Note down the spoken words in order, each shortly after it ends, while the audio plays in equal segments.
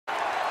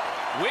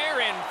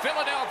We're in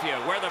Philadelphia,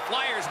 where the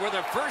Flyers were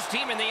the first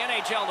team in the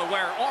NHL to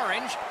wear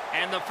orange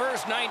and the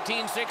first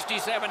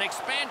 1967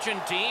 expansion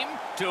team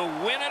to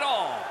win it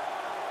all.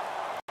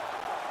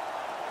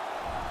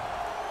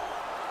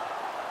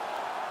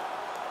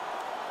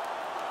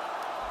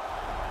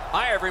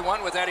 Hi,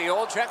 everyone, with Eddie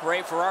Olczyk,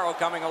 Ray Ferraro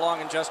coming along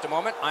in just a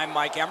moment. I'm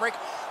Mike Emmerich.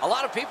 A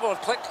lot of people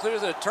have clicked through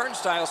the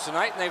turnstiles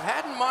tonight, and they've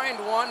had in mind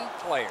one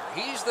player.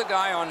 He's the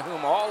guy on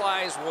whom all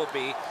eyes will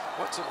be.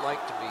 What's it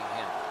like to be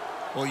him?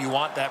 Well, you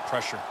want that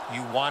pressure.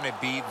 You want to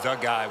be the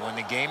guy. When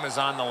the game is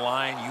on the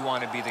line, you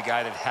want to be the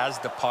guy that has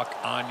the puck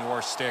on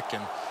your stick,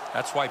 and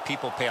that's why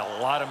people pay a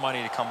lot of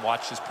money to come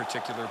watch this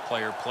particular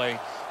player play,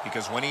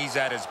 because when he's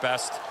at his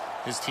best,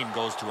 his team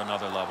goes to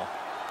another level.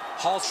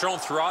 Hall's shown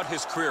throughout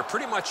his career,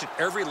 pretty much at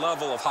every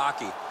level of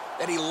hockey,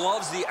 that he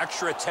loves the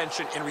extra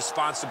attention and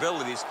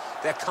responsibilities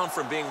that come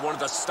from being one of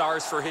the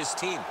stars for his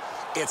team.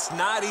 It's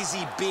not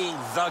easy being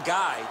the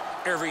guy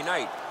every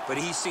night, but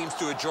he seems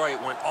to enjoy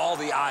it when all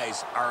the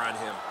eyes are on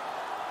him.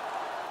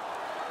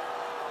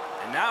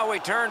 And now we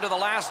turn to the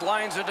last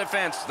lines of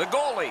defense, the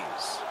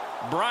goalies.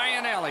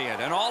 Brian Elliott,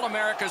 an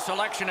All-America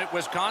selection at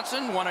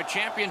Wisconsin, won a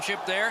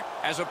championship there.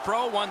 As a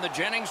pro, won the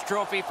Jennings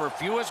Trophy for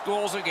fewest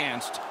goals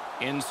against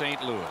in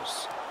St.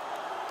 Louis.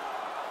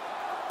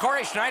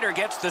 Corey Schneider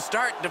gets the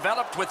start,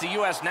 developed with the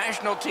U.S.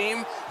 national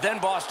team, then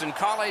Boston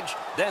College,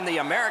 then the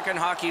American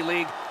Hockey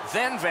League,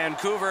 then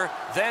Vancouver,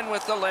 then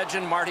with the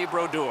legend Marty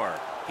Brodeur.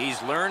 He's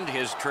learned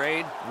his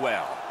trade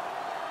well.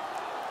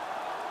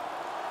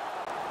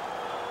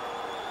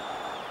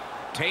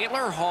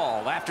 Taylor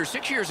Hall, after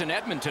 6 years in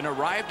Edmonton,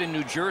 arrived in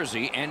New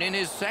Jersey, and in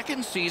his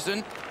second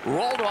season,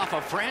 rolled off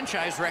a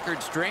franchise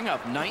record string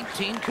of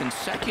 19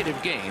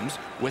 consecutive games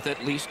with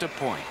at least a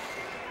point.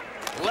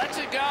 Lets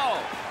it go.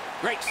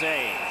 Great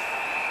save.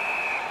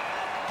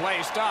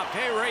 Play stopped.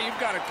 Hey, Ray, you've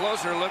got a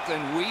closer look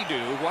than we do.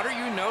 What are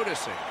you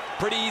noticing?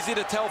 Pretty easy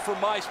to tell from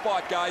my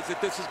spot, guys,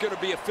 that this is going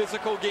to be a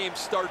physical game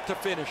start to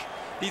finish.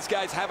 These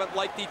guys haven't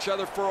liked each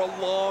other for a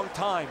long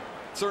time.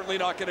 Certainly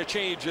not going to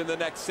change in the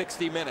next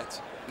 60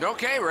 minutes.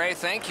 Okay, Ray,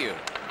 thank you.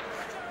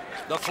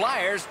 The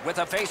Flyers with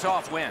a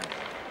face-off win.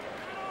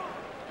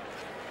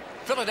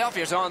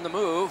 Philadelphia's on the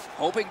move,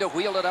 hoping to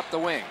wheel it up the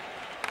wing.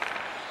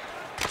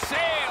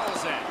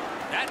 Sails it.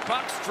 That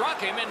puck struck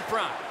him in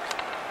front.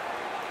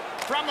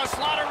 From the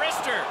slot, a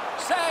wrister.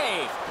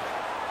 Save.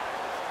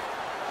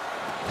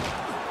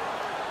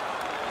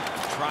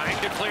 Trying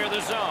to clear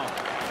the zone.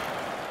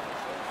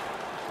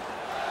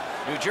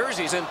 New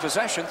Jersey's in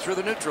possession through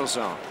the neutral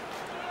zone.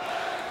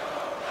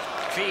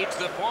 Feeds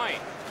the point.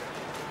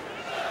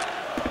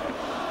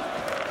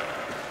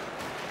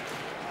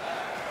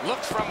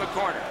 Looks from the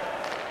corner.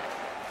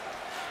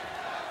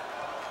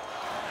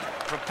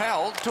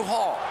 Propelled to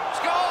Hall.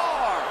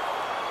 Score!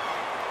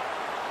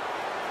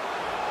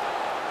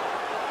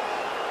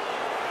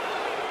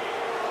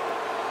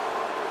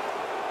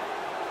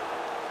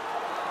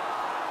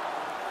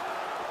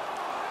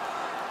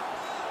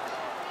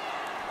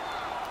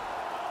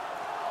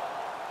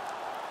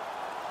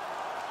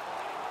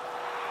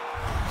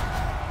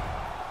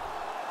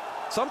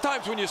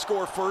 Sometimes when you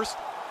score first,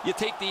 you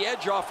take the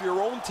edge off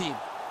your own team.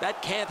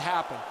 That can't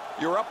happen.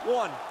 You're up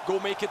one.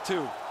 Go make it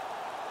two.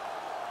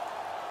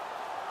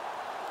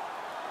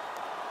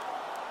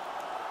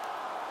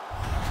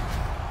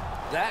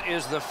 That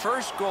is the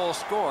first goal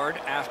scored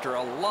after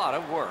a lot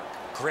of work.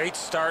 Great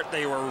start.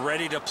 They were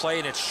ready to play,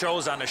 and it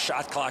shows on the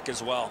shot clock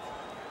as well.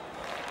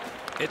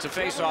 It's a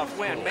face-off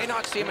win. May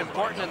not seem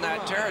important in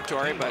that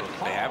territory, but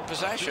they have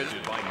possession.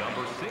 By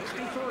number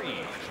 63,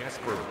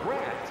 Jesper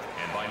Bratt,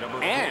 and by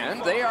number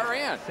and they are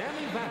in.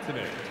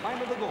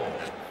 Time of the goal,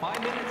 5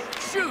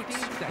 minutes.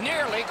 Shoots.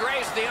 Nearly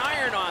grazed the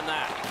iron on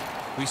that.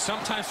 We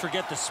sometimes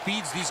forget the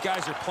speeds these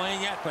guys are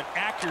playing at, but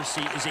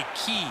accuracy is a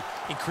key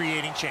in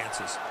creating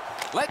chances.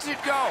 Lets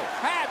it go.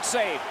 Pad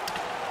save.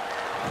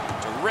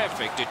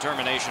 Terrific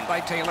determination by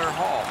Taylor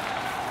Hall.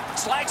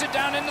 Slides it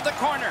down into the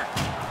corner.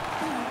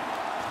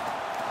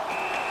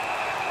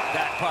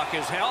 That puck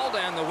is held,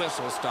 and the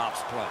whistle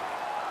stops play.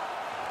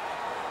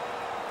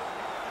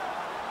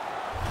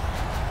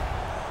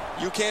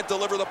 You can't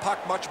deliver the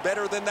puck much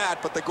better than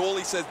that, but the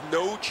goalie says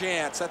no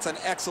chance. That's an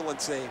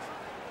excellent save.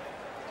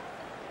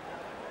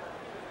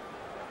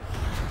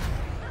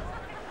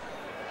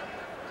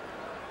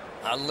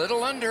 A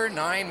little under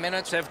 9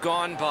 minutes have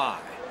gone by.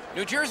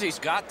 New Jersey's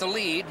got the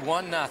lead,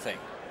 1-0.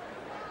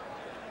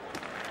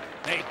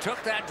 They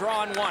took that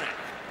draw and won it.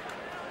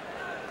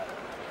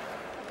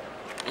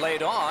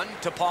 Laid on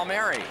to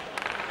Palmieri.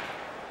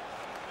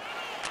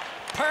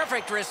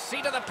 Perfect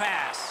receipt of the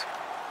pass.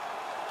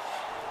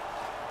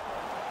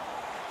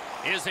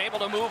 Is able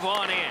to move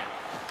on in.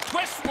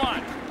 Twists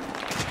one.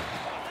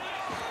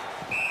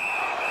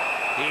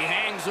 He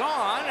hangs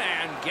on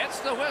and gets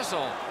the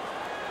whistle.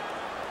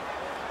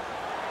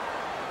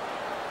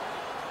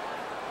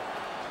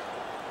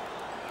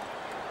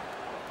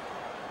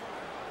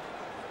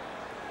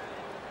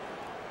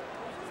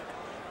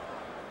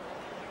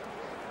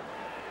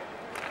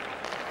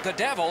 The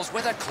Devils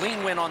with a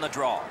clean win on the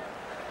draw.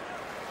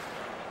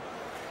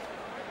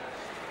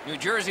 New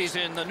Jersey's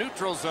in the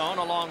neutral zone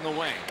along the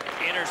wing.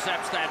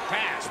 Intercepts that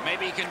pass.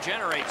 Maybe he can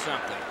generate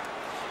something.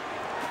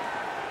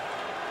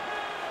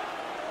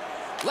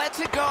 Lets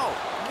it go.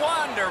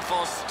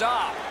 Wonderful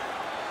stop.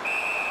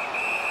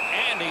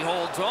 And he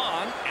holds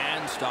on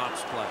and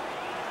stops play.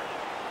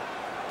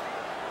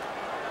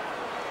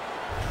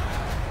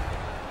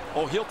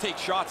 Oh, he'll take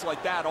shots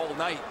like that all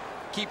night.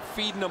 Keep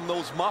feeding him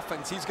those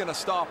muffins. He's going to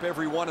stop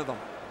every one of them.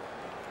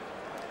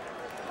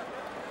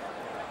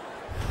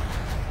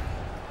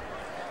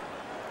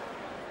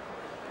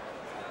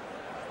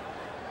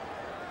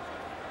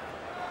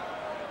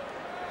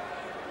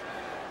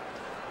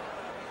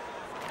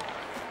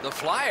 The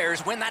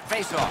Flyers win that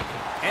faceoff.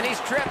 And he's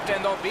tripped,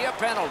 and there'll be a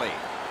penalty.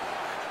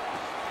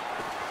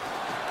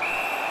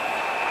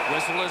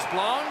 Whistle is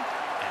blown,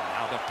 and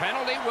now the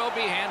penalty will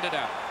be handed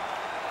out.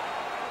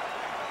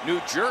 New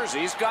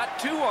Jersey's got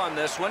 2 on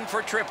this one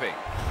for tripping.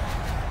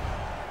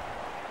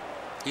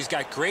 He's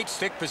got great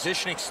stick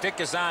positioning.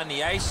 Stick is on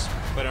the ice,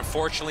 but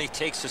unfortunately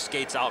takes the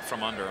skates out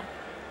from under him.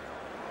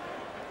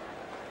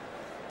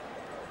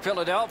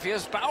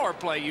 Philadelphia's power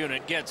play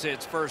unit gets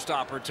its first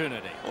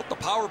opportunity. Well, the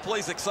power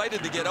play's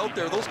excited to get out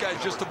there. Those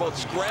guys just about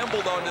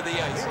scrambled onto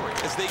the ice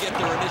as they get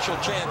their initial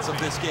chance of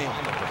this game.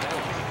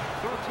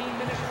 13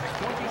 minutes,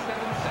 27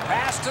 seconds.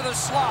 Pass to the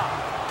slot.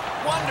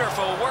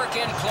 Wonderful work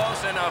in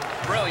close and a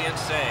brilliant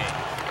save.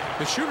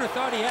 The shooter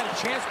thought he had a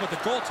chance, but the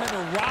goaltender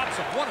robs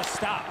him. What a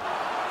stop.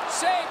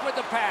 Save with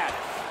the pad.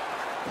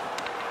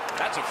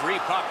 That's a free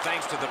puck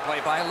thanks to the play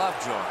by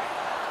Lovejoy.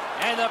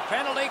 And the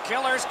penalty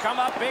killers come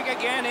up big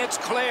again. It's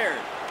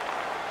cleared.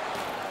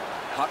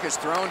 Puck is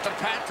thrown to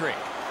Patrick.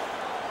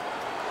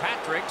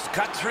 Patrick's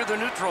cut through the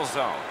neutral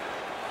zone.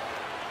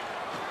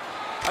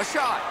 A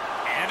shot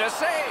and a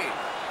save.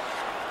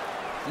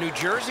 New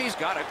Jersey's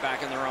got it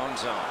back in their own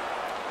zone.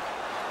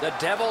 The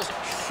Devils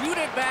shoot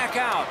it back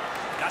out.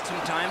 Got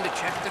some time to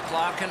check the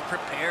clock and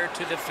prepare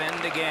to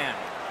defend again.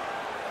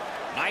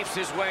 Knifes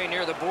his way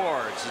near the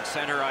boards at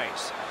center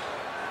ice.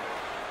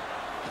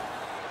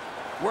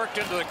 Worked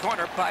into the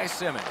corner by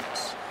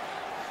Simmons.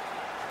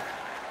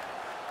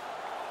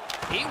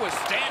 He was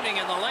standing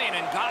in the lane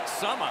and got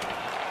some of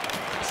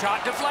it.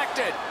 Shot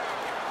deflected.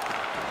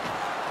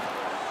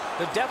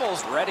 The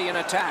Devils ready an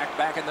attack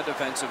back in the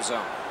defensive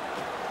zone.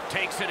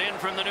 Takes it in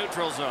from the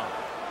neutral zone.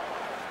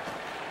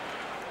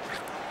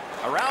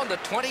 Around the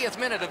 20th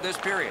minute of this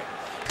period.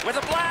 With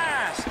a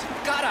blast.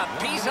 Got a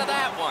piece of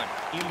that one.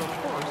 In the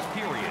first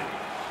period.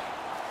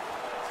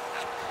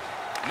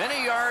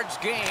 Many yards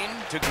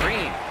gained to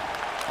Green.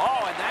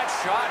 Oh, and that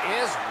shot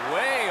is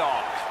way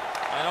off.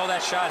 I know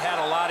that shot had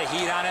a lot of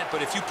heat on it,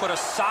 but if you put a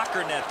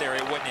soccer net there,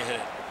 it wouldn't have hit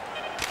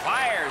it.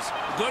 Fires.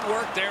 Good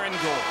work there in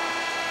goal.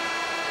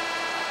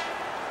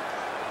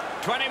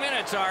 20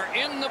 minutes are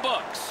in the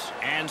books,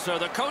 and so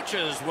the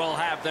coaches will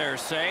have their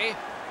say.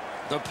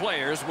 The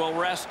players will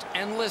rest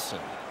and listen.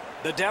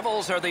 The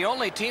Devils are the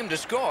only team to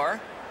score,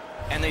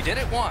 and they did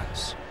it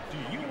once. Do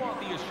you want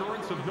the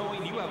assurance of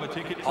knowing you have a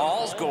ticket?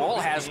 Hall's goal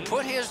has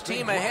put his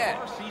team ahead,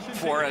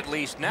 for at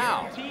least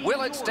now.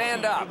 Will it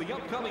stand up?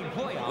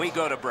 We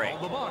go to break.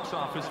 Call the box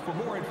office for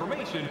more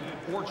information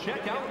or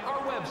check out our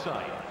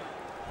website.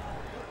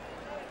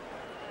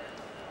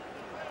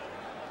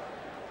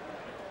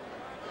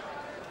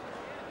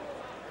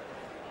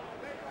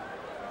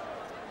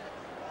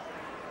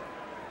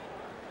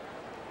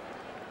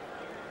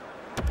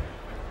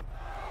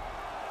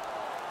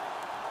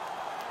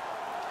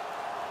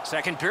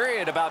 Second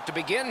period about to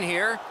begin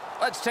here.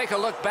 Let's take a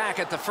look back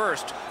at the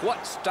first.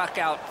 What stuck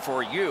out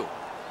for you?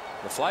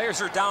 The Flyers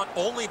are down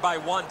only by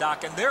 1,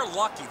 Doc, and they're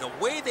lucky. The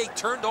way they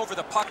turned over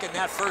the puck in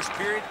that first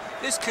period,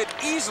 this could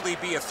easily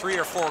be a 3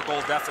 or 4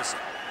 goal deficit.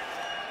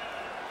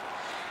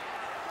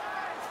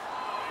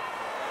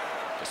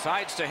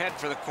 Decides to head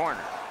for the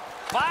corner.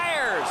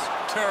 Fires!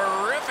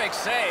 Terrific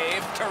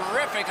save,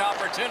 terrific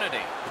opportunity.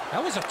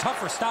 That was a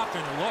tougher stop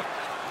than it looked.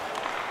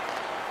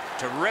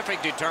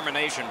 Terrific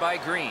determination by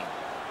Green.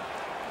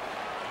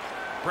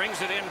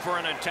 Brings it in for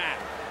an attack.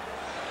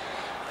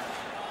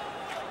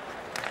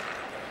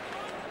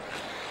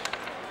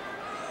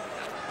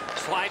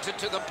 Slides it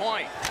to the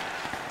point.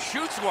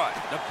 Shoots one.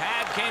 The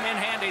pad came in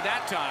handy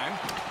that time.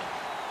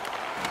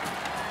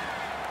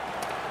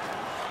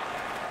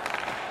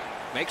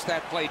 Makes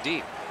that play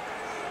deep.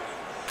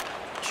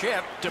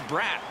 Chip to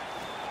Bratt.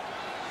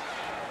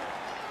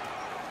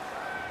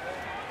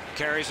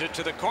 Carries it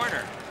to the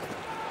corner.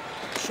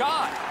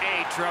 Shot.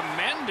 A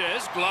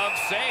tremendous glove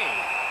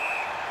save.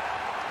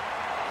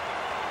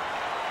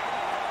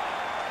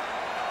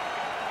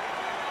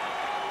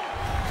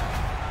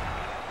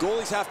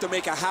 Goalies have to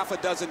make a half a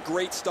dozen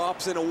great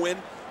stops in a win.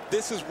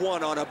 This is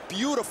one on a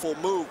beautiful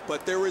move,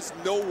 but there is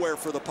nowhere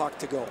for the puck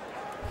to go.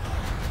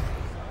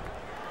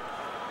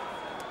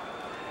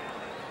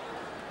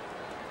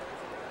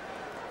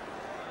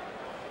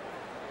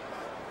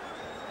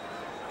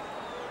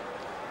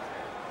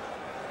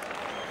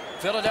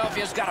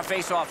 Philadelphia's got a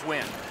face-off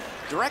win.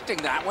 Directing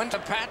that one to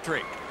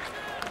Patrick.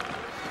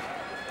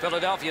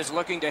 Philadelphia's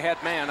looking to head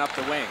man up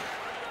the wing.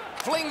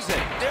 Flings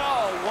it.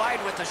 Oh,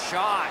 wide with the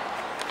shot.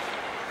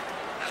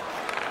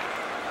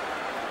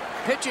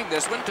 Pitching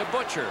this one to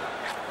Butcher.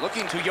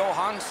 Looking to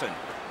Johansson.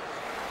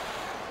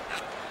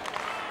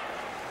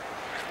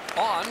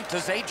 On to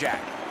Zajac.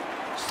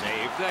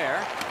 Save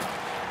there.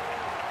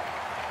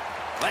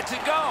 Lets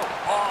it go.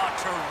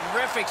 Oh,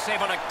 terrific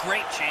save on a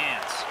great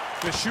chance.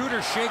 The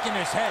shooter shaking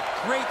his head.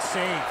 Great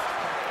save.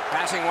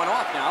 Passing one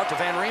off now to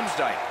Van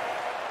Riemsdyk.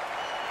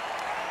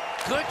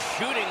 Good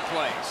shooting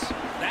place.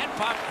 That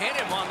puck hit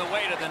him on the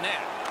way to the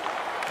net.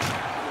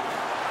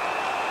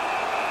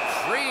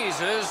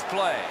 Freezes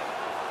play.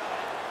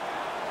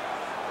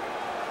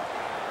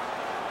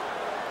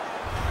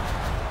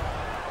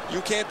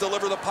 You can't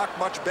deliver the puck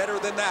much better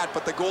than that,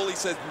 but the goalie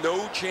says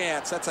no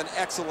chance. That's an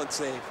excellent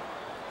save.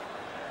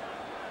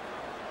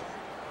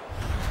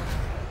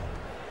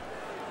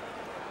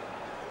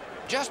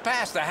 Just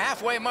past the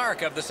halfway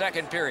mark of the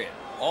second period.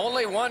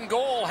 Only one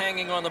goal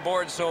hanging on the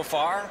board so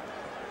far.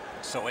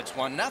 So it's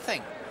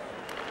 1-0.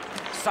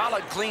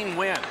 Solid, clean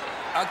win.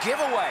 A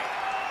giveaway.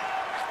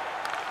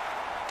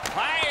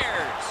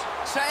 Fires.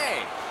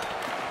 Save.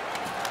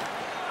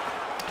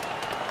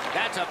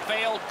 That's a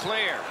failed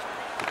clear.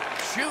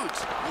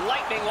 Shoots.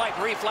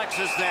 Lightning-like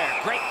reflexes there.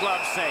 Great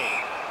glove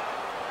save.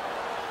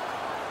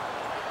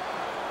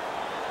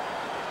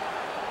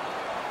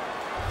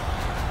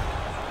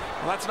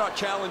 Well, that's not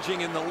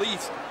challenging in the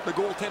least. The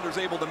goaltender's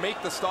able to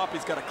make the stop.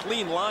 He's got a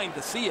clean line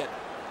to see it.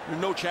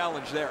 There's no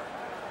challenge there.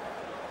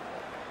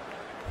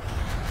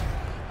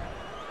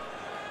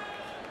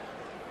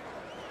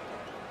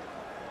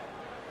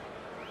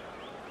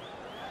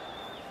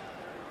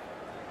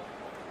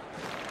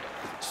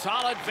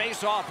 Solid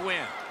face-off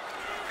win.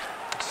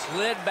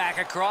 Slid back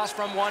across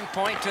from one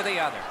point to the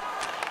other.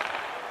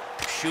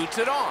 Shoots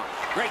it on.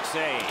 Great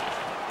save.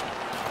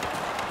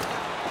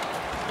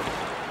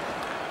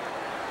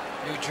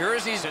 New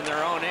Jersey's in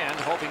their own end,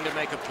 hoping to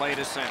make a play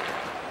to center.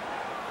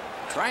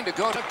 Trying to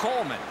go to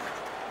Coleman.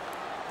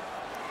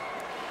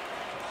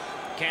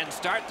 Can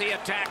start the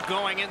attack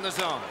going in the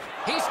zone.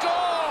 He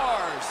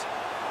scores!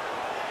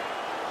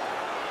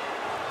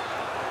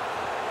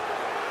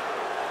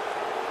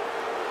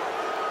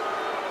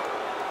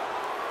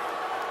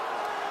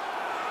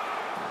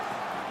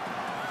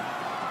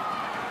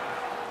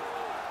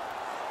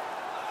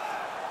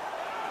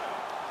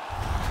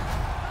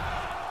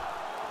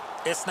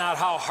 It's not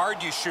how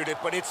hard you shoot it,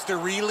 but it's the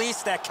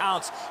release that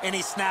counts, and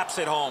he snaps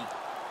it home.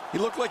 He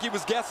looked like he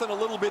was guessing a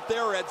little bit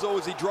there, Edzo,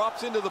 as he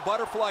drops into the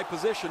butterfly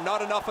position.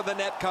 Not enough of the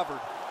net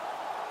covered.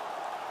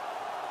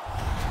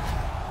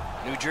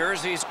 New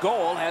Jersey's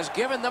goal has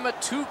given them a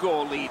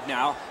 2-goal lead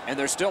now, and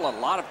there's still a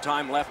lot of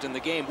time left in the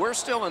game. We're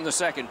still in the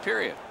second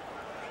period.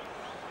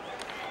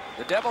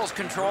 The Devils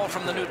control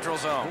from the neutral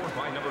zone.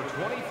 By number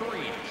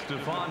 23,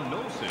 Stefan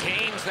Nosen.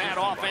 Gains that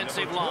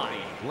offensive line.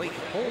 Blake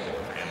Holman.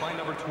 And by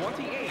number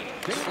 28,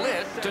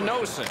 Slid to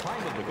Nosen.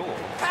 Time of the goal.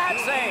 Pad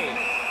save.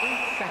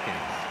 8 seconds.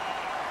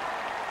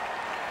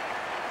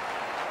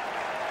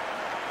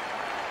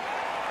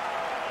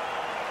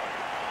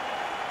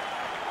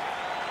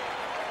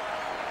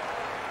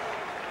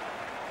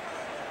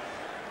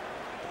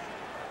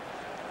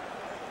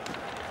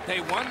 They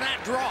won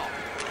that draw.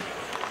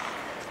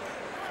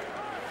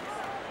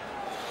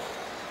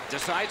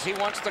 Decides he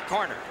wants the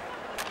corner.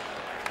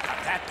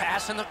 Got that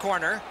pass in the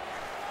corner.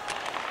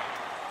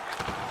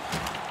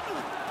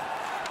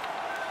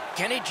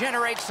 Can he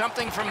generate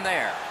something from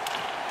there?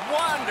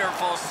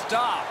 Wonderful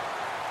stop.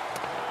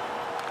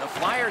 The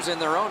Flyers in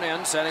their own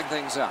end setting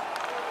things up.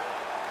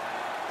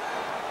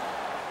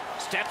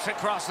 Steps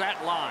across that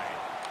line.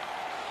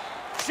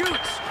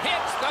 Shoots,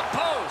 hits the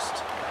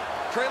post.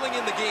 Trailing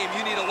in the game,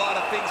 you need a lot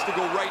of things to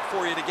go right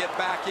for you to get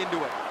back into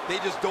it. They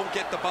just don't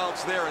get the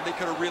bounce there, and they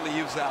could have really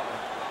used that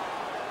one.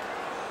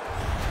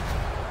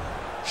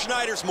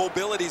 Schneider's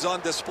mobility's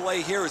on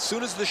display here. As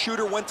soon as the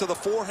shooter went to the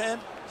forehand,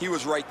 he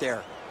was right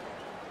there.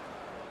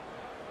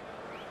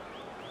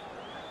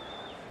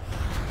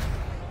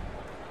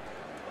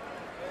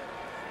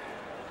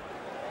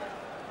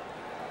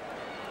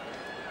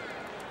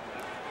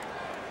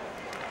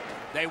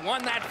 They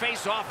won that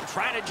face-off,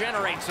 trying to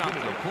generate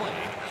something.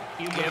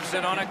 Gives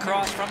it on a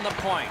cross from the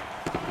point.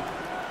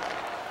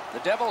 The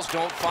Devils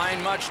don't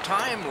find much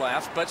time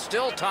left, but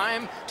still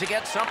time to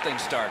get something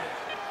started.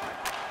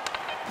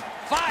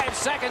 5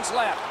 seconds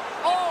left.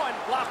 Oh, and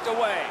blocked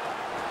away.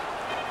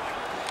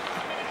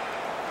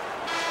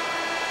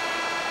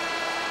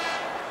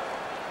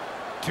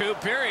 Two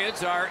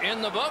periods are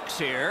in the books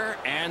here,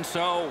 and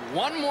so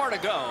one more to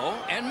go,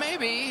 and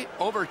maybe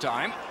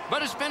overtime,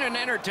 but it's been an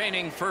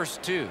entertaining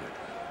first two.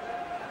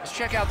 Let's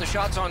check out the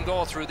shots on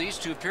goal through these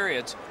two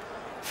periods.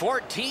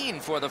 14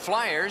 for the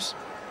Flyers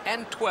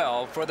and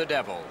 12 for the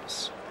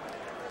Devils.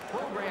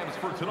 Programs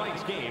for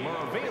tonight's game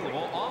are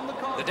available on the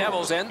console. The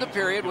Devils end the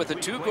period with a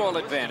 2-goal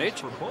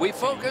advantage. We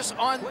focus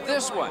on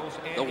this one,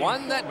 the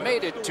one that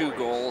made it 2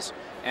 goals,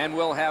 and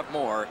we'll have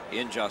more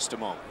in just a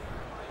moment.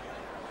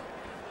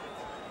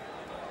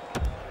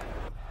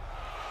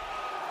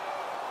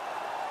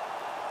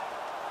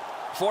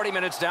 "40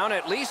 minutes down,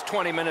 at least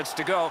 20 minutes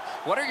to go.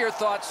 What are your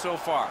thoughts so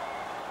far?"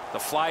 The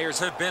Flyers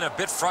have been a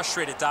bit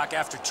frustrated, Doc,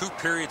 after 2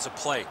 periods of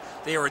play.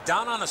 They are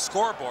down on the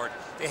scoreboard.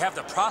 They have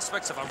the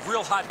prospects of a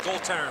real hot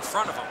goaltender in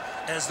front of them.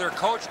 And as their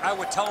coach, I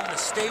would tell them to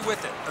stay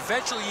with it.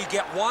 Eventually you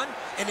get one,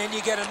 and then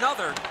you get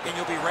another, and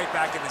you'll be right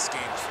back in this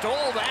game.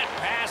 Stole that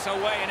pass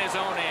away in his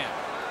own end.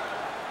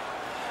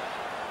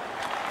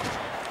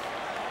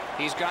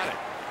 He's got it.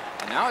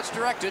 And now it's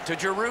directed to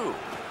Giroux.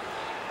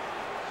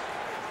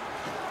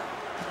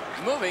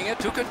 Moving it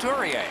to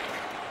Couturier.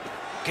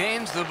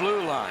 Gains the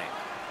blue line.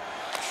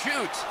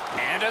 Shoots,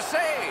 and a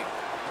save.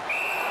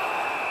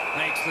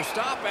 Makes the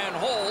stop and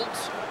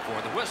holds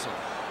for the whistle.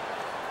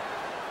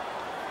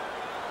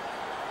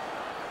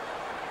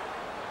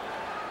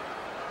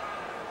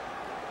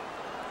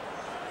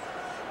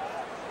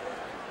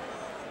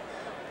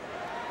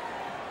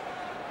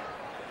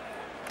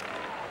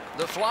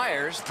 The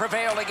Flyers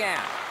prevail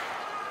again.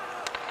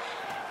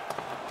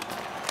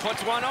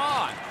 Puts one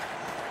on.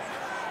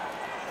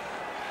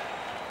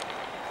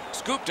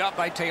 Scooped up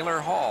by Taylor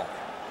Hall.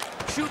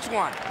 Shoots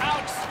one.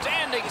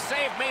 Outstanding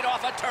save made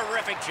off a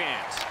terrific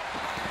chance.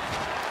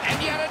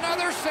 And yet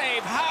another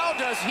save. How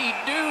does he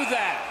do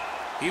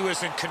that? He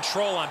was in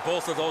control on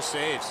both of those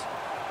saves.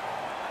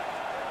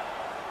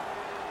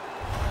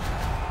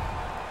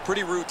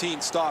 Pretty routine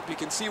stop. You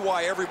can see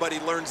why everybody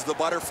learns the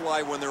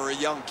butterfly when they're a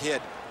young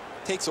kid.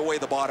 Takes away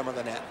the bottom of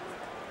the net.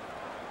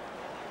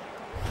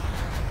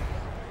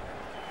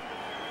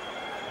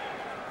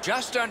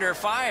 Just under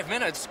 5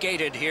 minutes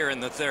skated here in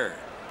the third.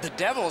 The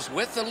Devils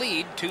with the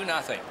lead,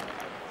 2-0.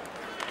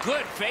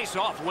 Good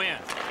face-off win.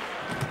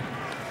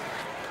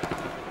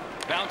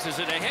 Bounces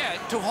it ahead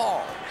to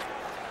Hall.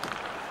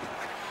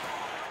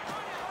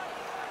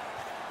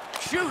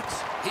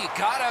 Shoots. He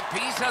got a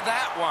piece of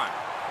that one.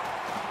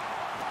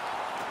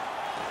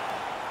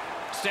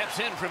 Steps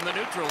in from the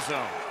neutral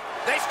zone.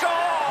 They score!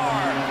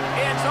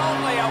 It's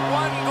only a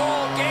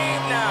 1-goal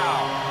game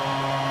now.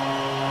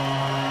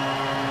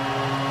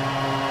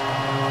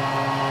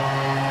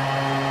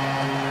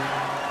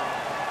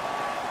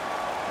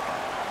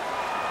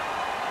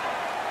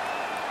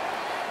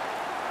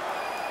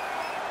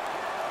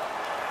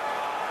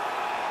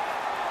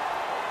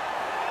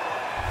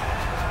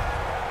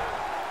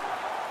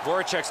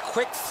 Voracek's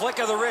quick flick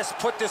of the wrist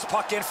put this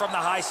puck in from the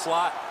high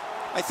slot.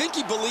 I think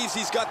he believes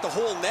he's got the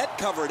whole net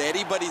covered,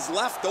 Eddie, but he's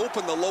left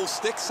open the low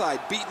stick side,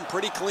 beaten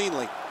pretty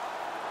cleanly.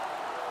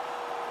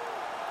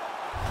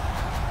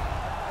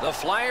 The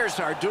Flyers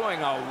are doing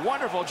a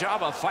wonderful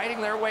job of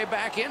fighting their way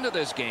back into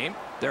this game.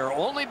 They're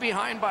only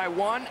behind by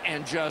 1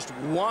 and just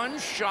 1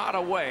 shot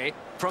away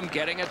from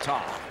getting a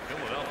tie.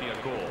 Philadelphia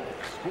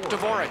goal. To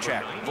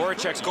Voracek.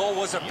 Voracek's goal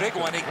was a big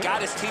one. He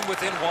got his team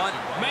within 1.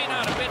 May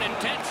not have been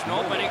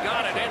intentional, but he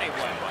got it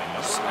anyway.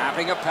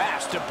 Snapping a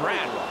pass to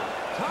Bradwell.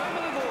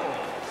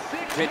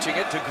 Pitching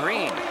it to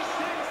Green.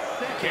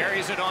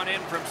 Carries it on in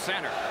from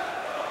center.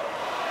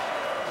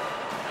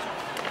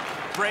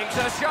 Brings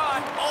a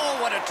shot. Oh,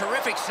 what a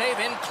terrific save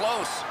in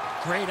close.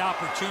 Great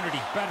opportunity.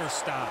 Better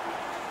stop.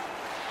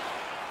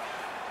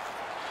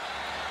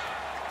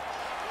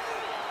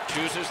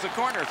 Chooses the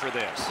corner for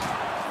this.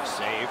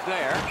 Save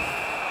there.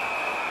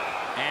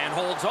 And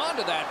holds on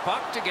to that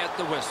puck to get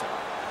the whistle.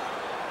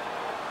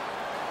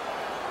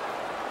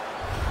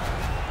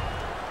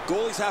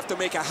 Goalies have to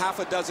make a half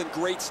a dozen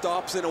great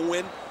stops in a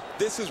win.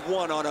 This is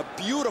one on a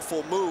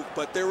beautiful move,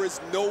 but there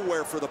is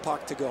nowhere for the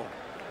puck to go.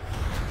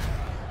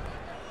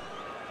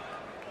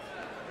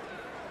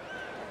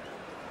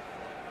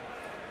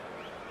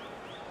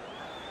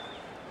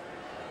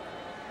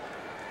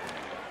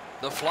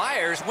 The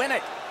Flyers win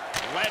it.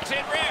 Lets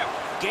it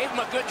rip. Gave him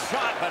a good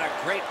shot, but a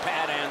great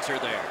pad answer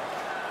there.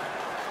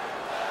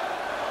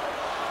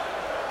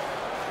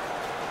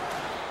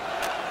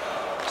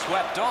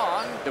 Swept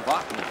on.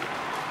 Devotny.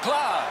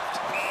 Gloved.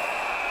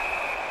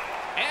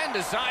 And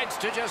decides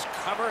to just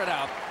cover it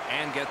up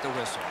and get the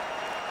whistle.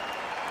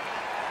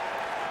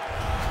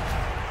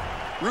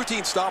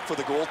 Routine stop for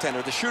the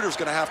goaltender. The shooter's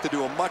going to have to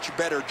do a much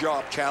better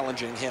job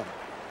challenging him.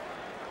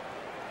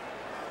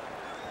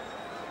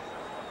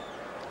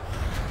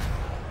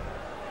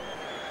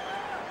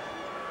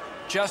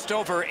 Just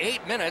over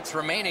 8 minutes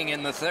remaining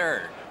in the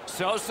third.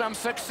 So some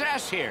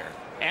success here.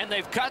 And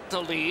they've cut the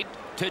lead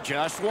to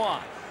just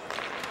 1.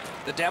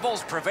 The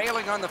Devils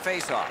prevailing on the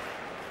faceoff.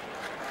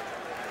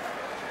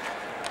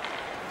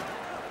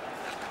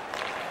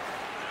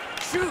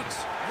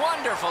 Shoots.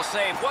 Wonderful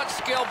save. What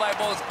skill by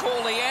both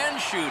goalie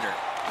and shooter.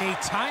 A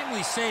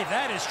timely save.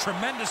 That is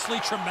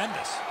tremendously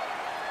tremendous.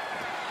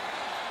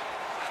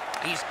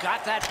 He's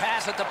got that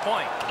pass at the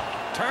point.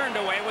 Turned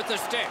away with the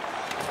stick.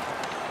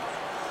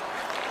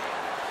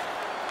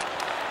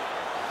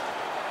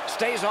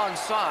 Stays on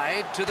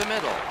side to the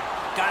middle.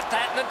 Got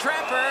that in the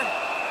trapper.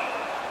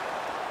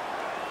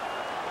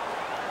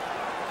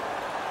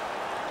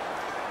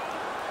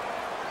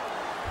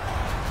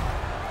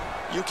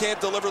 You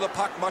can't deliver the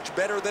puck much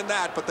better than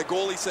that, but the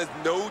goalie says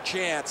no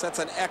chance. That's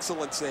an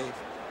excellent save.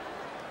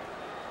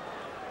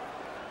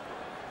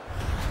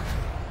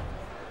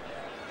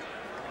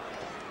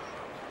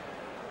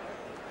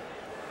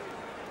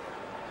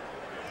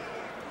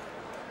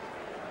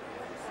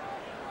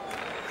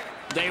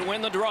 They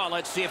win the draw.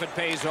 Let's see if it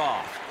pays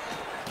off.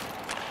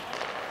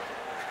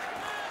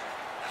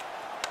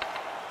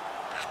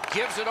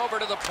 Gives it over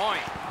to the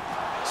point.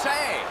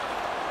 Save.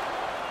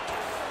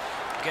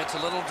 Gets a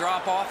little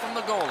drop off from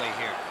the goalie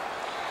here.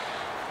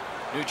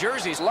 New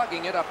Jersey's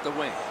lugging it up the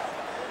wing.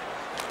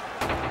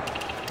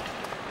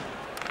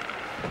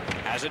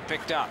 Has it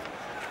picked up.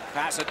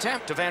 Pass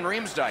attempt to Van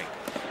Riemsdyk.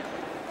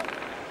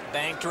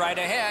 Banked right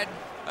ahead.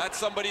 That's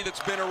somebody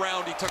that's been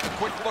around. He took a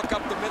quick look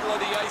up the middle of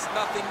the ice,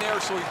 nothing there,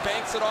 so he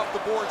banks it off the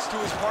boards to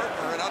his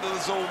partner, and out of the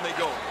zone they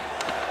go.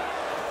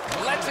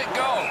 Lets it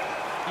go.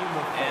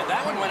 And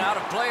that one went out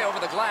of play over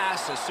the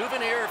glass, a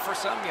souvenir for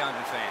some young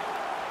fan.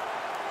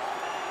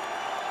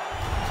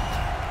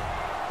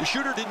 The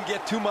shooter didn't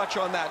get too much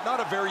on that. Not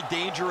a very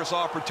dangerous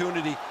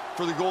opportunity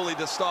for the goalie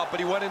to stop, but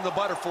he went in the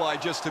butterfly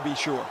just to be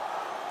sure.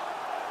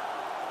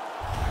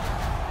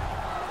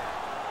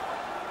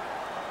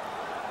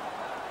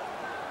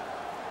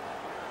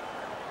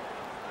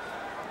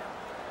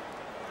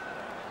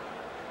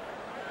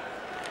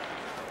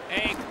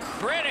 A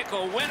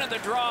critical win of the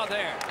draw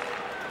there.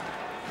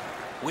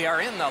 We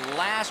are in the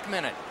last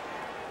minute.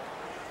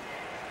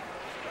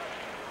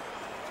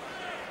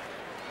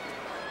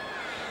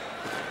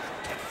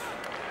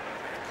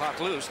 Puck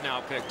loose,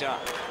 now picked up.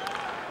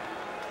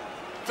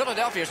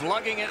 Philadelphia's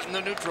lugging it in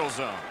the neutral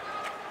zone.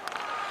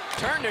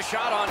 Turned a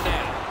shot on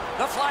net.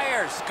 The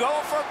Flyers go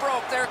for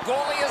broke. Their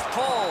goalie is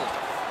pulled.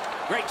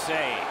 Great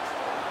save.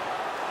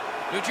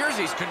 New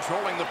Jersey's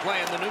controlling the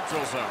play in the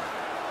neutral zone.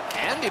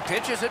 And he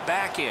pitches it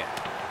back in.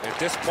 At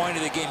this point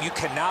of the game, you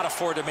cannot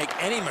afford to make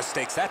any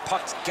mistakes. That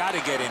puck's got to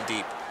get in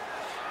deep.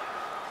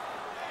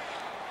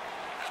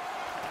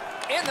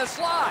 In the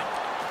slot.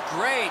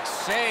 Great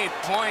save,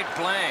 point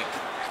blank.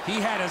 He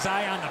had his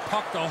eye on the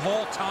puck the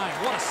whole time.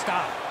 What a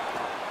stop.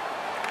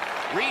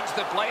 Reads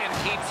the play and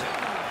keeps it.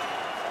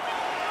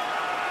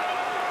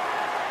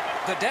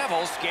 The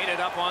Devils skated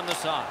up on the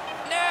side.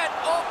 Net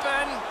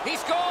open. He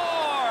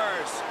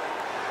scores.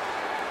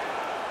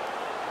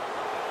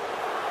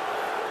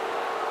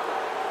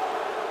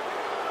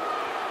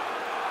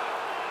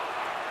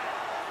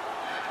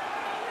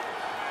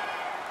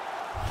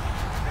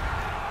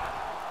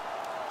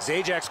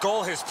 Zajac's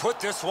goal has put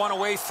this one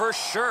away for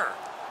sure.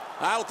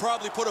 I'll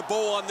probably put a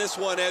bow on this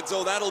one,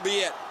 Edzo. That'll be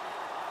it.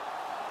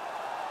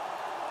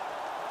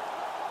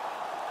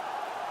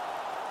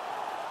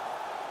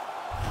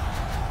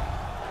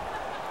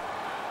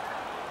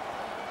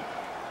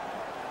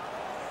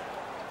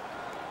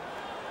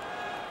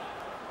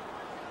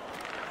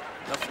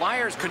 The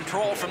Flyers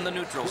control from the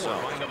neutral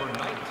zone.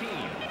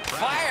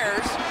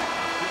 Fires.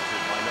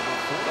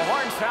 The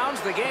horn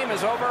sounds. The game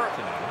is over.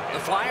 The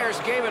Flyers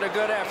gave it a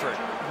good effort.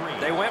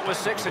 They went with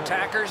 6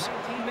 attackers.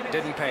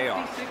 Didn't pay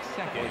off.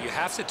 Well, you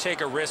have to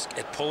take a risk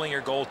at pulling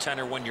your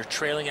goaltender when you're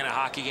trailing in a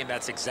hockey game.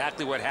 That's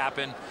exactly what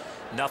happened.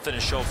 Nothing to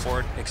show for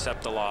it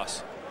except the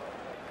loss.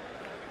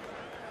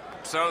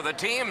 So the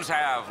teams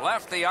have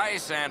left the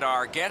ice and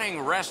are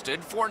getting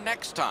rested for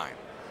next time.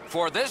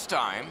 For this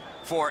time,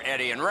 for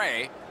Eddie and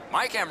Ray,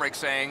 Mike Emmerich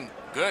saying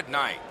good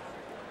night.